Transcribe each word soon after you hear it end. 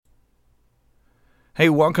Hey,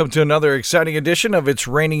 welcome to another exciting edition of It's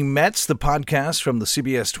Raining Mets, the podcast from the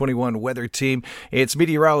CBS 21 weather team. It's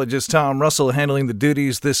meteorologist Tom Russell handling the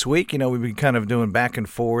duties this week. You know, we've been kind of doing back and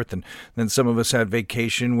forth, and then some of us had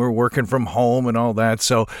vacation. We're working from home and all that.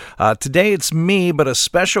 So today it's me, but a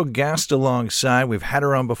special guest alongside. We've had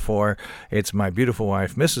her on before. It's my beautiful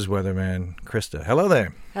wife, Mrs. Weatherman, Krista. Hello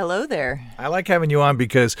there. Hello there. I like having you on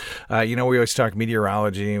because, we always talk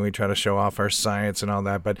meteorology and we try to show off our science and all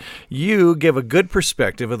that. But you give a good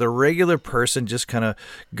perspective of the regular person just kind of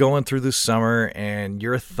going through the summer and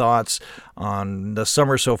your thoughts on the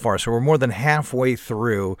summer so far. So we're more than halfway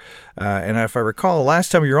through. And if I recall, the last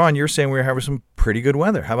time you were on, you were saying we were having some pretty good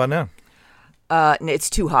weather. How about now? It's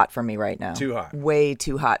too hot for me right now. Too hot. Way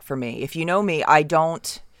too hot for me. If you know me, I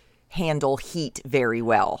don't handle heat very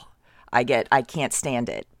well. I can't stand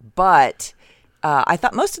it. But I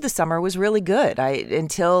thought most of the summer was really good.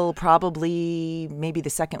 Until probably maybe the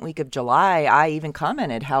second week of July, I even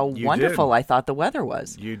commented how wonderful I thought the weather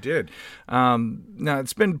was. You did. Now,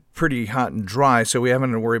 it's been pretty hot and dry, so we haven't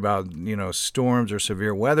had to worry about, storms or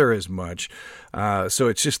severe weather as much. So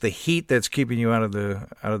it's just the heat that's keeping you out of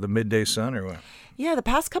the midday sun, or what? Yeah, the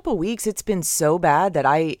past couple of weeks, it's been so bad that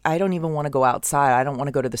I don't even want to go outside. I don't want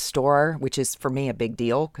to go to the store, which is for me a big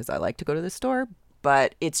deal because I like to go to the store,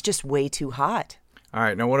 but it's just way too hot. All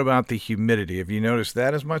right. Now, what about the humidity? Have you noticed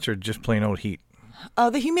that as much or just plain old heat?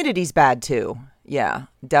 The humidity's bad too. Yeah,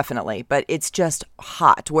 definitely. But it's just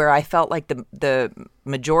hot, where I felt like the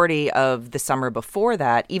majority of the summer before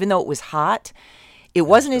that, even though it was hot, it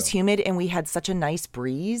wasn't as humid, and we had such a nice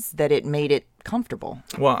breeze that it made it comfortable.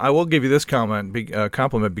 Well, I will give you this compliment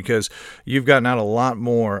because you've gotten out a lot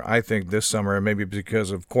more, I think, this summer, and maybe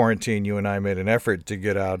because of quarantine, you and I made an effort to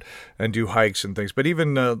get out and do hikes and things. But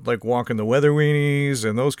even like walking the weather weenies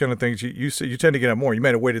and those kind of things, you tend to get out more. You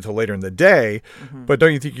might have waited till later in the day, but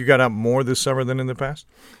don't you think you got out more this summer than in the past?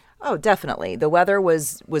 Oh, definitely. The weather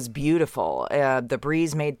was beautiful. The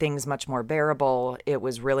breeze made things much more bearable. It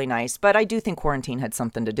was really nice. But I do think quarantine had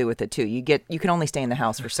something to do with it, too. You can only stay in the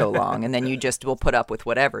house for so long, and then you just will put up with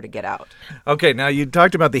whatever to get out. Okay, now you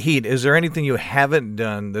talked about the heat. Is there anything you haven't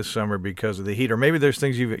done this summer because of the heat? Or maybe there's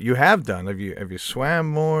things you have done. Have you swam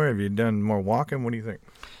more? Have you done more walking? What do you think?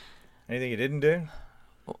 Anything you didn't do?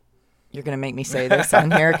 You're going to make me say this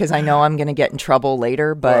on here because I know I'm going to get in trouble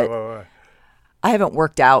later, but... Why? I haven't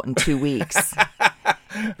worked out in 2 weeks.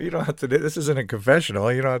 You don't have to do this. Isn't a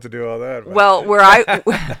confessional. You don't have to do all that. But. Well, where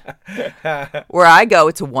I go,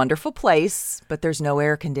 it's a wonderful place, but there's no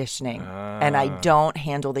air conditioning, and I don't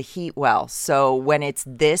handle the heat well. So when it's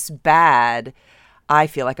this bad, I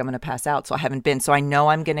feel like I'm going to pass out. So I haven't been. So I know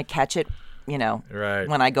I'm going to catch it, right.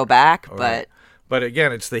 when I go back, all but. Right. But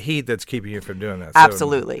again, it's the heat that's keeping you from doing that.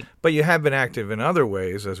 Absolutely. But you have been active in other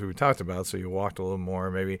ways, as we talked about. So you walked a little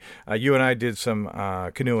more. Maybe you and I did some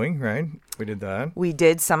canoeing, right? We did that. We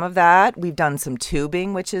did some of that. We've done some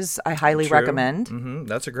tubing, which I highly recommend. Mm-hmm.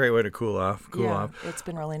 That's a great way to cool off. It's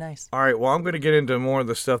been really nice. All right. Well, I'm going to get into more of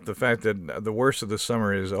the stuff. The fact that the worst of the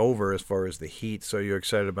summer is over as far as the heat. So you're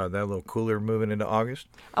excited about that, a little cooler moving into August?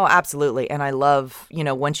 Oh, absolutely. And I love,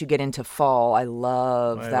 once you get into fall, I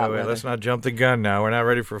love that weather. Let's not jump the gun now. We're not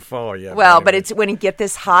ready for fall yet. Well, but it's when it gets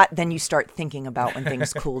this hot, then you start thinking about when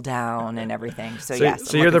things cool down and everthing. So yes.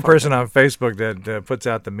 So you're the person on Facebook that puts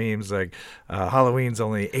out the memes like Halloween's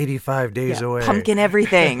only 85 days away. Pumpkin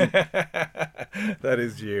everything. That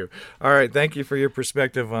is you. All right. Thank you for your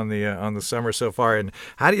perspective on the summer so far. And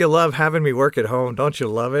how do you love having me work at home? Don't you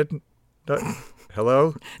love it?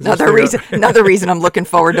 Hello? Another reason I'm looking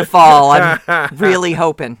forward to fall. I'm really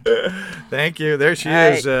hoping. Thank you. There she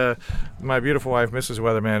is, my beautiful wife, Mrs.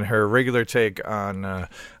 Weatherman, her regular take on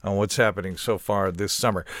what's happening so far this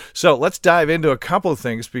summer. So let's dive into a couple of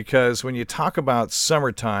things, because when you talk about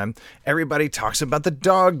summertime, everybody talks about the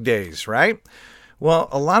dog days, right? Well,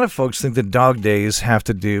 a lot of folks think the dog days have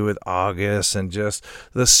to do with August and just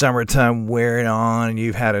the summertime wearing on and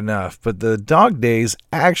you've had enough. But the dog days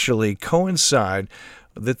actually coincide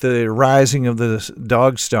with the rising of the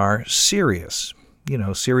dog star Sirius.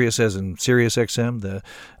 Sirius as in Sirius XM.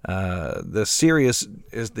 The Sirius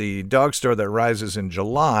is the dog star that rises in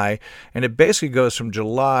July, and it basically goes from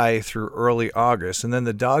July through early August, and then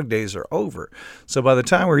the dog days are over. So by the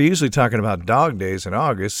time we're usually talking about dog days in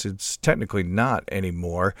August, it's technically not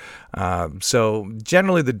anymore. So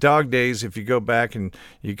generally the dog days, if you go back and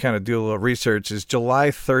you kind of do a little research, is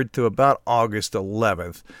July 3rd to about August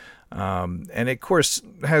 11th. And it, of course,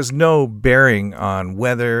 has no bearing on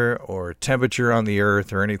weather or temperature on the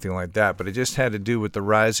earth or anything like that, but it just had to do with the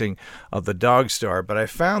rising of the dog star. But I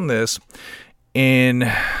found this in,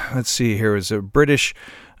 let's see here, it was a British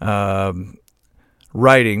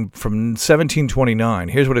writing from 1729.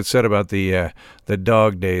 Here's what it said about the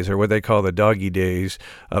dog days, or what they call the doggy days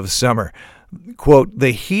of summer. Quote,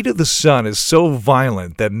 "The heat of the sun is so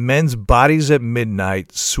violent that men's bodies at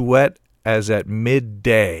midnight sweat as at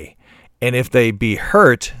midday, and if they be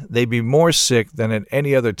hurt, they be more sick than at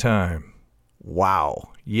any other time." Wow.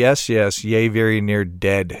 Yes, yea, very near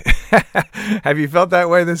dead. Have you felt that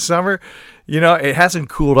way this summer? You know, it hasn't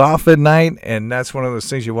cooled off at night, and that's one of those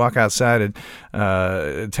things you walk outside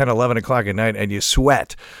at 10, 11 o'clock at night, and you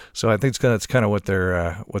sweat. So I think that's kind of what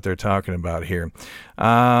they're talking about here.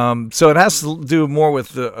 So it has to do more with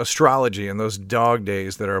the astrology and those dog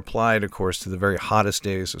days that are applied, of course, to the very hottest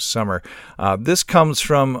days of summer. This comes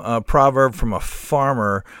from a proverb from a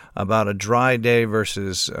farmer about a dry day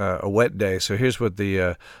versus a wet day. So here's what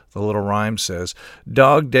the little rhyme says.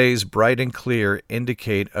 "Dog days bright and clear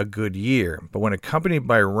indicate a good year, but when accompanied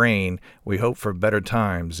by rain, we hope for better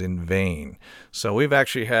times in vain." So we've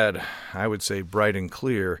actually had, I would say, bright and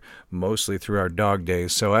clear mostly through our dog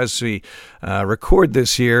days. So as we record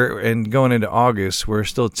this here and going into August, we're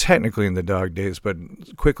still technically in the dog days, but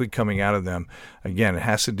quickly coming out of them. Again, it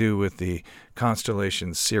has to do with the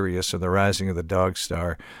constellation Sirius, or the rising of the dog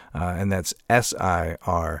star, and that's Sirius,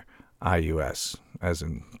 as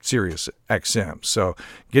in Sirius XM. So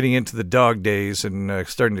getting into the dog days and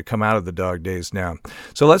starting to come out of the dog days now.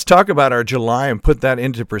 So let's talk about our July and put that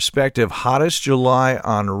into perspective. Hottest July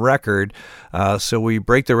on record. So we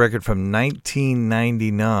break the record from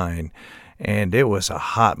 1999. And it was a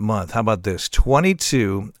hot month. How about this?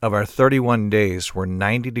 22 of our 31 days were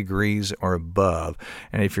 90 degrees or above.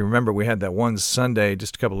 And if you remember, we had that one Sunday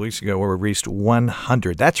just a couple of weeks ago where we reached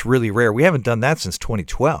 100. That's really rare. We haven't done that since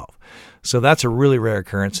 2012. So that's a really rare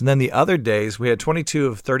occurrence. And then the other days, we had 22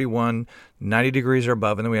 of 31, 90 degrees or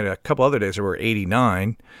above. And then we had a couple other days that were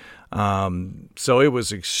 89. So it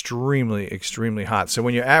was extremely, extremely hot. So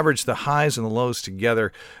when you average the highs and the lows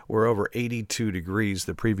together, we're over 82 degrees.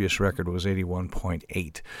 The previous record was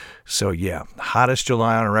 81.8. So yeah, hottest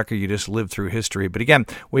July on a record. You just lived through history. But again,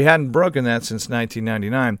 we hadn't broken that since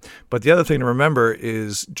 1999. But the other thing to remember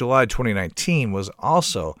is July 2019 was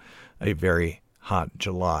also a very hot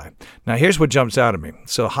July. Now here's what jumps out at me.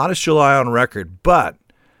 So hottest July on record, but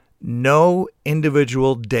no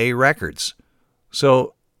individual day records.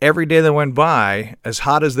 So every day that went by, as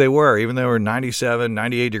hot as they were, even though they were 97,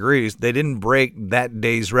 98 degrees, they didn't break that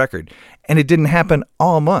day's record. And it didn't happen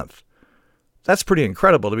all month. That's pretty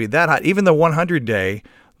incredible to be that hot. Even the 100 day,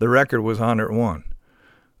 the record was 101.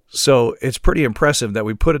 So it's pretty impressive that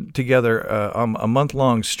we put it together a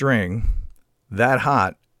month-long string that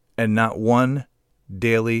hot and not one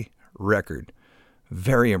daily record.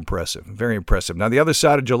 Very impressive. Very impressive. Now, the other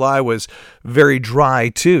side of July was very dry,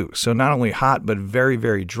 too. So not only hot, but very,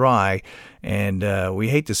 very dry. And we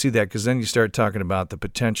hate to see that because then you start talking about the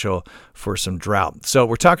potential for some drought. So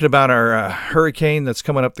we're talking about our hurricane that's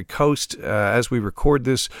coming up the coast as we record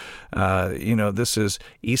this. This is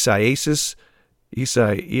Isaias. It's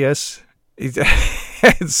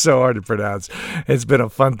so hard to pronounce. It's been a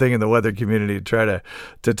fun thing in the weather community to try to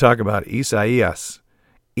talk about Isaias.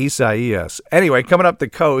 Anyway, coming up the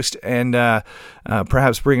coast and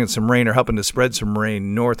perhaps bringing some rain or helping to spread some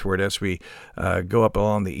rain northward as we go up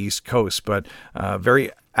along the east coast. But very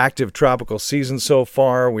active tropical season so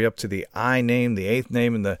far. We up to the I name, the eighth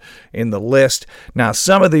name in the list. Now,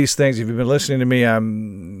 some of these things, if you've been listening to me,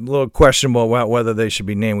 I'm a little questionable about whether they should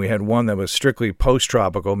be named. We had one that was strictly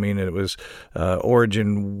post-tropical, meaning it was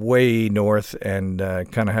origin way north and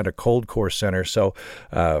kind of had a cold core center. So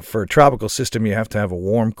for a tropical system, you have to have a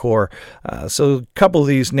warm core. So a couple of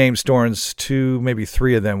these named storms, 2, maybe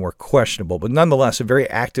 3 of them were questionable. But nonetheless, a very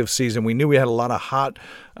active season. We knew we had a lot of hot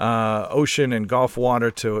ocean and Gulf water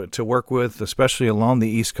to work with, especially along the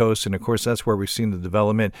East Coast. And, of course, that's where we've seen the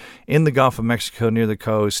development in the Gulf of Mexico near the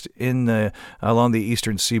coast, along the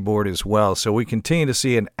eastern seaboard as well. So we continue to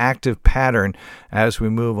see an active pattern as we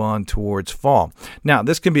move on towards fall. Now,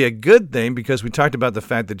 this can be a good thing because we talked about the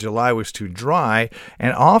fact that July was too dry,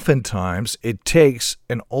 and oftentimes it takes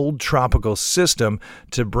an old tropical system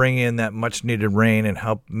to bring in that much-needed rain and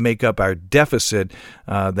help make up our deficit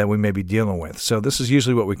that we may be dealing with. So this is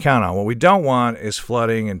usually what we count on. What we don't want is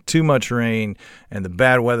flooding and too much rain and the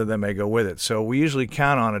bad weather that may go with it. So we usually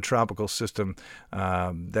count on a tropical system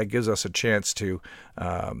that gives us a chance to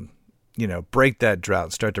break that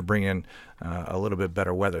drought, start to bring in a little bit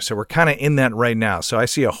better weather. So we're kind of in that right now. So I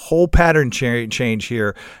see a whole pattern change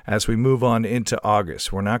here as we move on into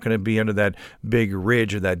August. We're not going to be under that big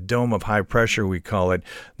ridge or that dome of high pressure, we call it,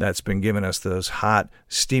 that's been giving us those hot,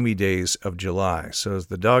 steamy days of July. So as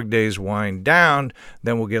the dog days wind down,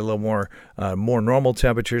 then we'll get a little more normal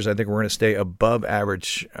temperatures. I think we're going to stay above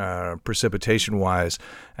average precipitation-wise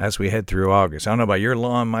as we head through August. I don't know about your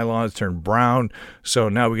lawn. My lawn has turned brown, so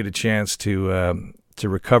now we get a chance to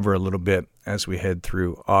recover a little bit as we head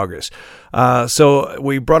through August. So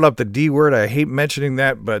we brought up the D word. I hate mentioning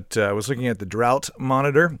that, but I was looking at the drought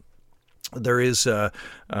monitor. There is a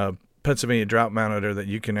Pennsylvania drought monitor that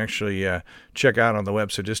you can actually check out on the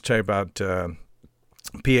web. So just type out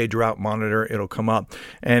PA drought monitor, it'll come up.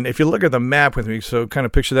 And if you look at the map with me, so kind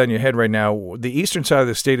of picture that in your head right now, the eastern side of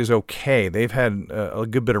the state is okay. They've had a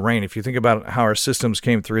good bit of rain. If you think about how our systems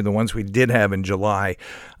came through, the ones we did have in July,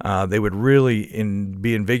 they would really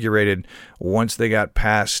be invigorated once they got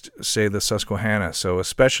past, say, the Susquehanna. So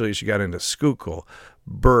especially as you got into Schuylkill,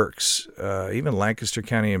 Berks, even Lancaster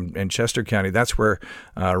County and Chester County, that's where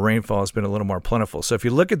rainfall has been a little more plentiful. So if you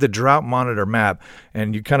look at the drought monitor map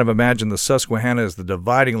and you kind of imagine the Susquehanna as the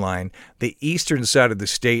dividing line, the eastern side of the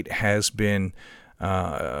state has been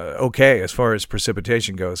okay as far as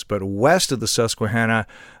precipitation goes. But west of the Susquehanna,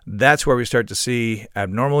 that's where we start to see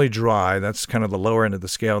abnormally dry. That's kind of the lower end of the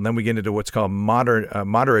scale. And then we get into what's called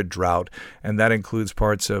moderate drought, and that includes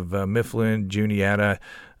parts of Mifflin, Juniata,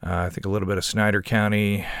 I think a little bit of Snyder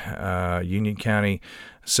County, Union County.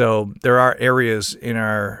 So there are areas in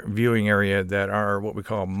our viewing area that are what we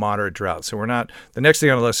call moderate drought. So we're not, the next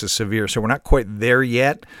thing on the list is severe. So we're not quite there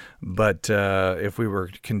yet. But if we were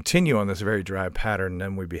to continue on this very dry pattern,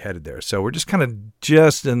 then we'd be headed there. So we're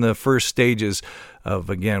just in the first stages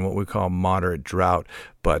of, again, what we call moderate drought.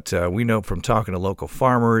 But we know from talking to local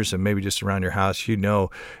farmers and maybe just around your house,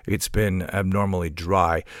 it's been abnormally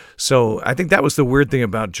dry. So I think that was the weird thing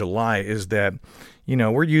about July is that,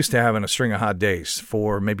 we're used to having a string of hot days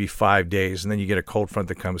for maybe 5 days, and then you get a cold front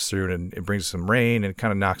that comes through and it brings some rain and it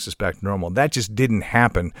kind of knocks us back to normal. That just didn't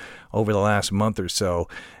happen over the last month or so,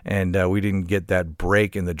 and we didn't get that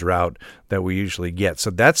break in the drought that we usually get.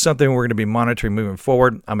 So that's something we're going to be monitoring moving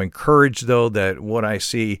forward. I'm encouraged, though, that what I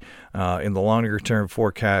see in the longer-term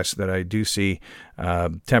forecast, that I do see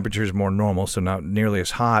temperatures more normal, so not nearly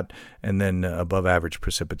as hot, and then above average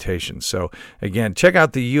precipitation. So again, check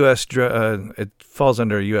out the U.S. It falls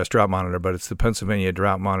under a U.S. drought monitor, but it's the Pennsylvania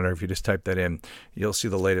drought monitor. If you just type that in, you'll see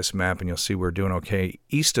the latest map, and you'll see we're doing okay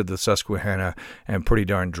east of the Susquehanna and pretty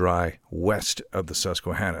darn dry west of the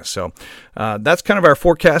Susquehanna. So that's kind of our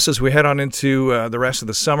forecast as we head on into the rest of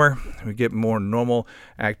the summer. We get more normal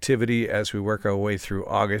activity as we work our way through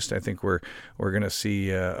August. I think we're going to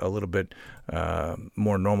see a little bit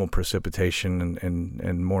more normal precipitation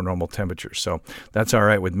and more normal temperatures. So that's all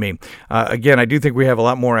right with me. Again, I do think we have a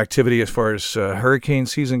lot more activity as far as hurricane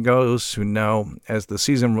season goes. Now, as the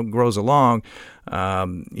season grows along,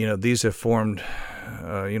 these have formed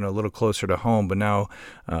a little closer to home. But now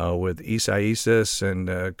with Isaias and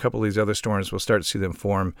a couple of these other storms, we'll start to see them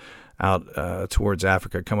form out towards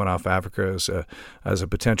Africa, coming off Africa as a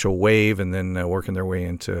potential wave, and then working their way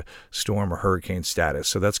into storm or hurricane status.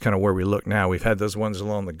 So that's kind of where we look now. We've had those ones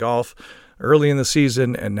along the Gulf early in the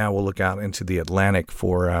season, and now we'll look out into the Atlantic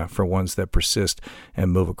for ones that persist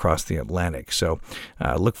and move across the Atlantic. So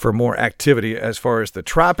look for more activity as far as the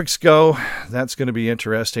tropics go. That's going to be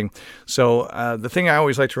interesting. So the thing I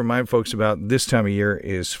always like to remind folks about this time of year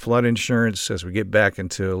is flood insurance. As we get back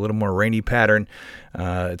into a little more rainy pattern,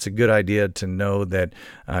 it's a good idea to know that,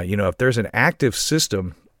 if there's an active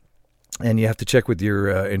system, and you have to check with your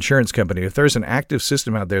insurance company. If there's an active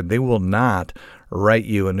system out there, they will not write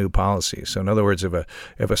you a new policy. So in other words, if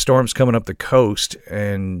a storm's coming up the coast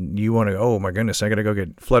and you want to, oh my goodness, I got to go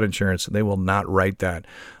get flood insurance, they will not write that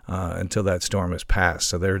until that storm has passed.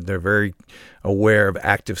 So they're very aware of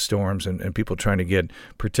active storms and people trying to get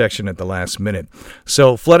protection at the last minute.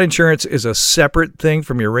 So flood insurance is a separate thing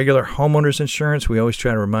from your regular homeowner's insurance. We always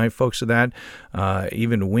try to remind folks of that.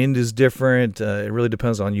 Even wind is different. It really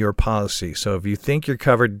depends on your policy. So if you think you're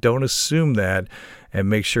covered, don't assume that, and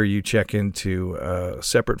make sure you check into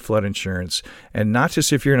separate flood insurance. And not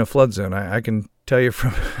just if you're in a flood zone. I can tell you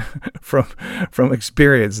from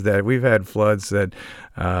experience that we've had floods that,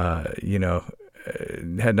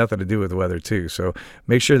 had nothing to do with the weather too. So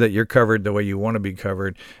make sure that you're covered the way you want to be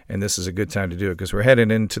covered, and this is a good time to do it because we're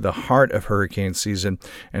heading into the heart of hurricane season.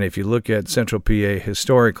 And if you look at Central PA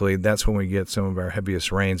historically, that's when we get some of our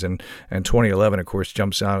heaviest rains. And 2011, of course,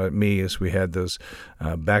 jumps out at me as we had those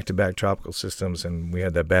back-to-back tropical systems, and we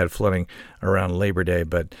had that bad flooding around Labor Day.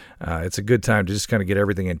 But it's a good time to just kind of get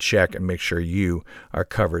everything in check and make sure you are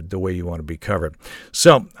covered the way you want to be covered.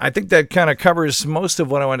 So I think that kind of covers most of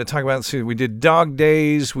what I wanted to talk about. So we did dog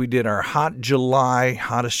days. We did our hot July,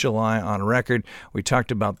 hottest July on record. We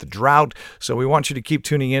talked about the drought. So we want you to keep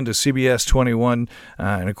tuning in to CBS 21.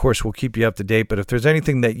 And of course, we'll keep you up to date. But if there's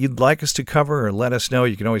anything that you'd like us to cover or let us know,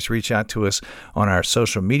 you can always reach out to us on our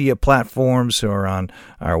social media platforms or on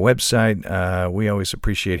our website. We always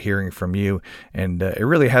appreciate hearing from you. And it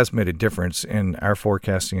really has made a difference in our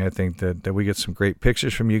forecasting. I think that we get some great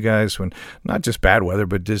pictures from you guys when not just bad weather,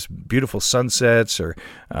 but just beautiful sunsets or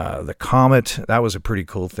the comet. That was a pretty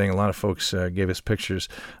cool thing. A lot of folks gave us pictures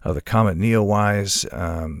of the comet Neowise.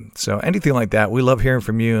 So anything like that, we love hearing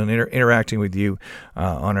from you and interacting with you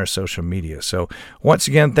on our social media. So once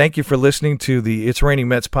again, thank you for listening to the It's Raining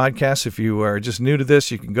Mets podcast. If you are just new to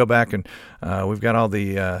this, you can go back and we've got all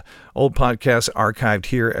the old podcasts archived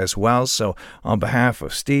here as well. So on behalf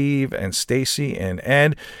of Steve and Stacy and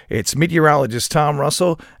Ed, it's meteorologist Tom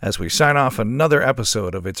Russell as we sign off another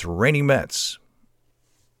episode of It's Raining Mets.